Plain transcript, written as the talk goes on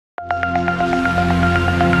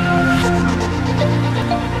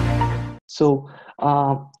So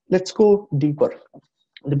let's go deeper.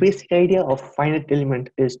 The basic idea of finite element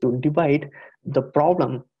is to divide the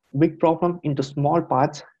big problem into small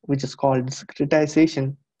parts, which is called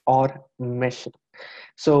discretization or mesh.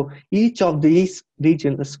 So each of these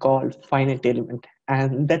regions is called finite element,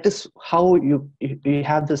 and that is how you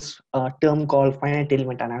have this term called finite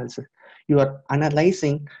element analysis. You are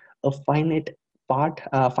analyzing a finite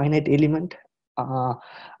element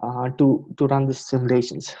to run the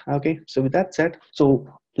simulations. Okay, so with that said, so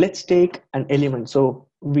let's take an element. So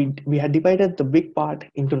we had divided the big part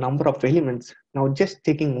into number of elements. Now just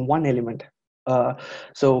taking one element.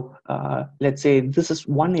 Let's say this is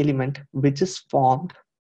one element which is formed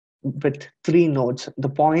with three nodes. The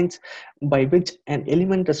points by which an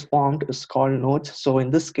element is formed is called nodes. So in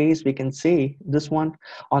this case, we can say this one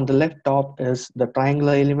on the left top is the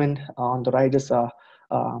triangular element, on the right is a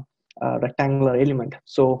rectangular element.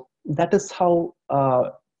 So that is how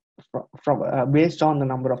based on the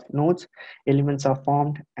number of nodes, elements are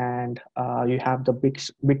formed, and you have the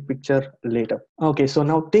big picture later. Okay, so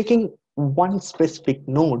now taking one specific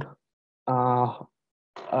node, uh,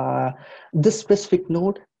 uh, this specific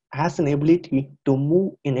node has an ability to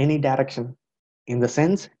move in any direction. In the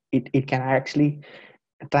sense, it can actually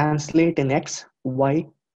translate in X, Y,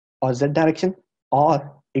 or Z direction,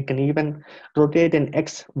 or it can even rotate in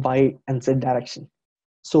X, Y, and Z direction.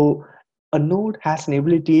 So a node has an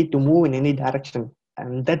ability to move in any direction,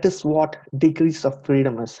 and that is what degrees of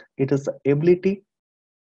freedom is. It is the ability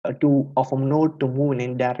of a node to move in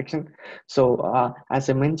any direction. So as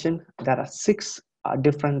I mentioned, there are six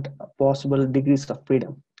different possible degrees of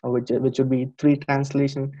freedom, which would be 3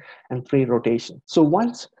 translation and 3 rotation. So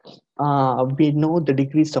once we know the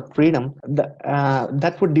degrees of freedom,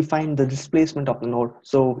 that would define the displacement of the node.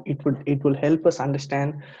 So it will help us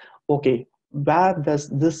understand, okay, where does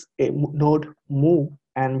this node move,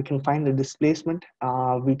 and we can find the displacement.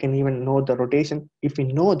 We can even know the rotation. If we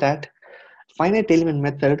know that, finite element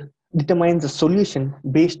method determines the solution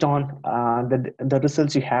based on the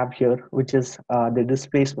results you have here, which is the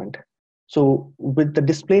displacement. So with the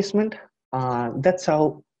displacement, that's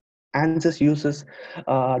how ANSYS uses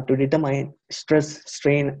to determine stress,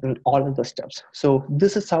 strain, and all of the steps. So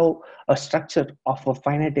this is how a structure of a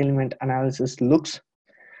finite element analysis looks.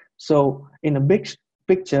 So in a big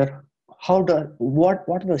picture, what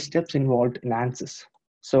are the steps involved in ANSYS?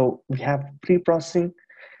 So we have pre-processing,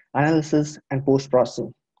 analysis, and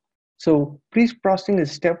post-processing. So pre-processing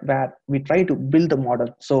is a step where we try to build the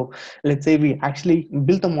model. So let's say we actually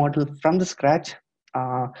build the model from the scratch.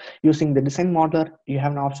 Using the design modeler, you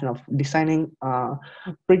have an option of designing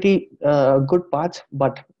pretty good parts,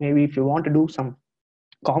 but maybe if you want to do some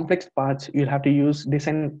complex parts, you'll have to use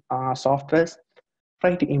design softwares,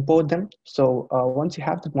 try to import them. So once you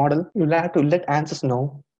have the model, you'll have to let ANSYS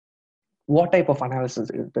know what type of analysis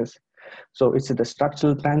is this. So it's the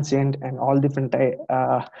structural, transient, and all different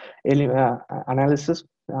analysis.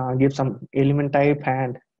 Give some element type,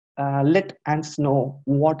 and let ANSYS know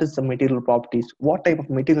what is the material properties, what type of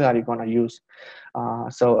material are you going to use.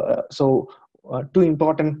 Two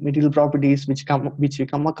important material properties which we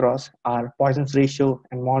come across are Poisson's ratio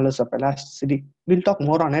and modulus of elasticity. We'll talk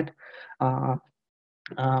more on it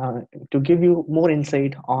to give you more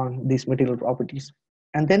insight on these material properties.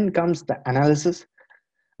 And then comes the analysis,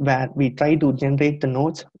 where we try to generate the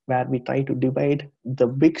nodes, where we try to divide the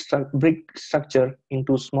big structure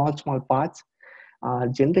into small parts,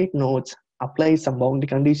 generate nodes, apply some boundary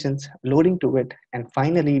conditions, loading to it, and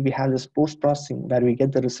finally we have this post-processing where we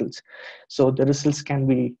get the results. So the results can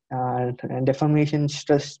be deformation,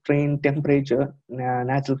 stress, strain, temperature,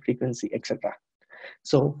 natural frequency, etc.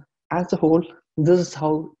 So as a whole, this is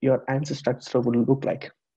how your ANSYS structure will look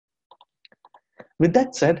like. With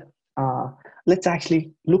that said, let's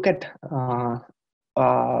actually look at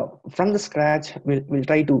from the scratch. We'll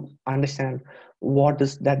try to understand what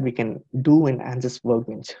is that we can do in ANSYS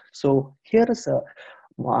Workbench. So here is a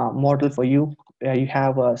model for you. You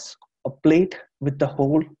have a plate with the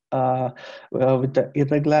hole with the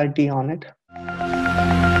irregularity on it.